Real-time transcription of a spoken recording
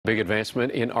Big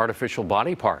advancement in artificial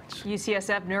body parts.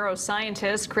 UCSF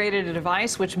neuroscientists created a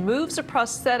device which moves a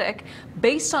prosthetic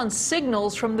based on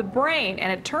signals from the brain.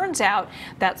 And it turns out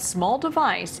that small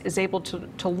device is able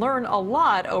to learn a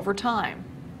lot over time.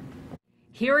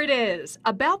 Here it is,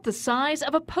 about the size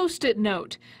of a Post-it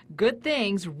note. Good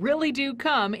things really do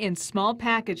come in small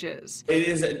packages. It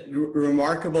is a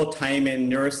remarkable time in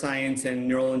neuroscience and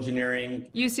neural engineering.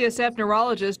 UCSF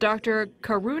neurologist Dr.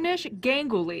 Karunesh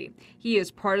Ganguly. He is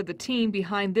part of the team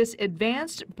behind this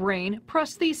advanced brain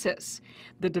prosthesis.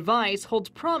 The device holds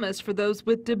promise for those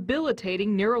with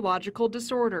debilitating neurological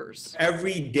disorders.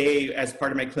 Every day as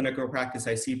part of my clinical practice,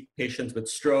 I see patients with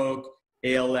stroke,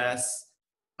 ALS,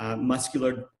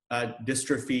 muscular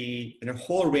dystrophy, and a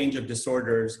whole range of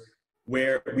disorders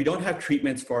where we don't have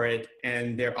treatments for it,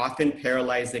 and they're often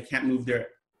paralyzed. They can't move their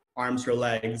arms or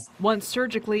legs. Once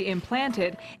surgically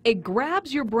implanted, it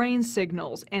grabs your brain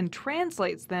signals and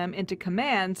translates them into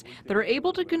commands that are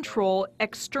able to control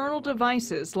external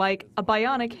devices like a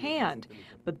bionic hand.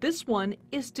 But this one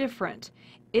is different.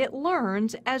 It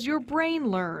learns as your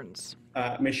brain learns.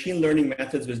 Machine learning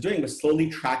methods was slowly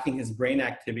tracking his brain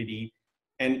activity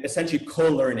and essentially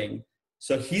co-learning.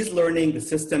 So he's learning, the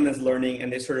system is learning,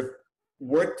 and they sort of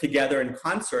work together in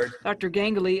concert. Dr.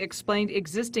 Ganguly explained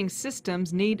existing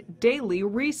systems need daily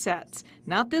resets.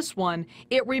 Not this one.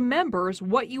 It remembers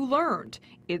what you learned.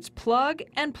 It's plug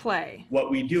and play.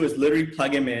 What we do is literally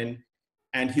plug him in,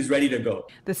 and he's ready to go.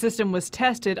 The system was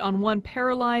tested on one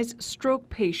paralyzed stroke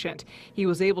patient. He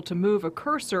was able to move a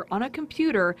cursor on a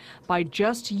computer by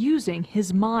just using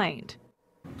his mind.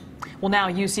 Well, now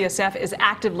UCSF is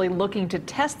actively looking to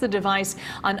test the device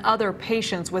on other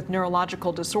patients with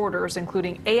neurological disorders,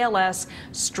 including ALS,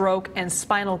 stroke, and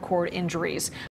spinal cord injuries.